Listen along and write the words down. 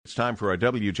It's time for our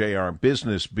WJR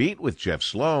Business Beat with Jeff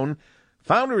Sloan,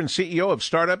 founder and CEO of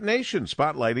Startup Nation,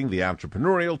 spotlighting the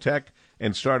entrepreneurial tech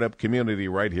and startup community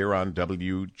right here on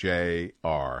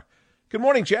WJR. Good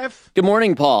morning, Jeff. Good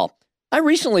morning, Paul. I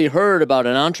recently heard about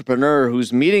an entrepreneur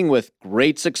who's meeting with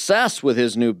great success with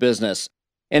his new business,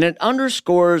 and it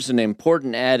underscores an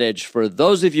important adage for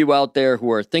those of you out there who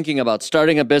are thinking about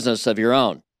starting a business of your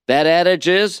own. That adage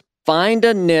is, find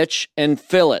a niche and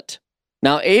fill it.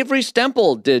 Now, Avery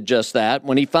Stemple did just that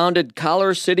when he founded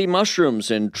Collar City Mushrooms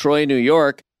in Troy, New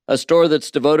York, a store that's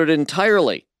devoted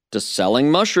entirely to selling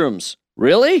mushrooms.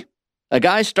 Really? A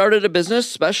guy started a business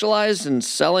specialized in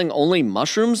selling only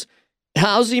mushrooms?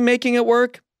 How's he making it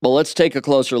work? Well, let's take a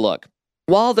closer look.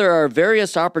 While there are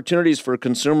various opportunities for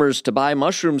consumers to buy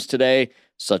mushrooms today,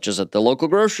 such as at the local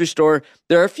grocery store,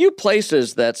 there are a few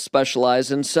places that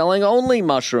specialize in selling only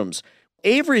mushrooms.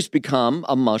 Avery's become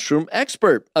a mushroom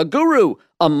expert, a guru,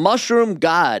 a mushroom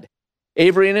god.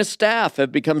 Avery and his staff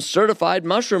have become certified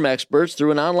mushroom experts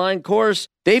through an online course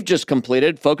they've just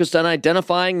completed focused on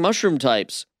identifying mushroom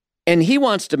types. And he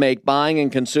wants to make buying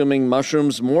and consuming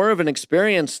mushrooms more of an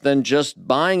experience than just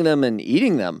buying them and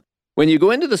eating them. When you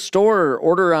go into the store or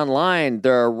order online,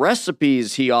 there are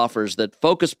recipes he offers that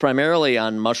focus primarily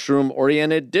on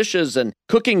mushroom-oriented dishes and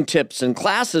cooking tips and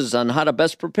classes on how to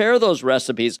best prepare those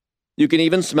recipes. You can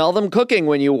even smell them cooking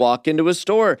when you walk into his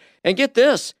store. And get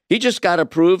this, he just got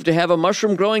approved to have a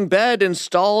mushroom growing bed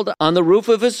installed on the roof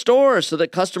of his store so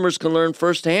that customers can learn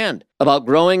firsthand about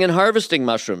growing and harvesting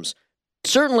mushrooms.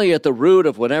 Certainly at the root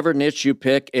of whatever niche you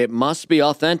pick, it must be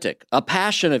authentic, a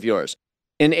passion of yours.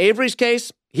 In Avery's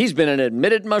case, he's been an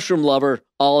admitted mushroom lover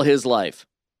all his life.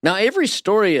 Now, Avery's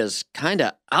story is kind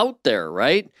of out there,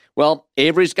 right? Well,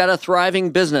 Avery's got a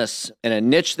thriving business and a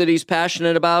niche that he's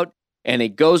passionate about, and he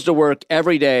goes to work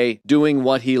every day doing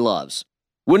what he loves.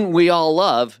 Wouldn't we all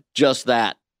love just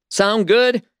that? Sound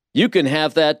good? You can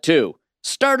have that too.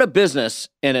 Start a business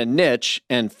in a niche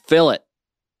and fill it.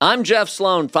 I'm Jeff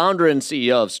Sloan, founder and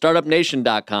CEO of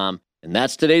StartupNation.com, and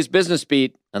that's today's Business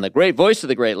Beat on the great voice of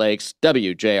the Great Lakes,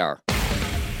 WJR.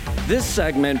 This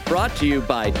segment brought to you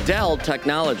by Dell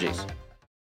Technologies.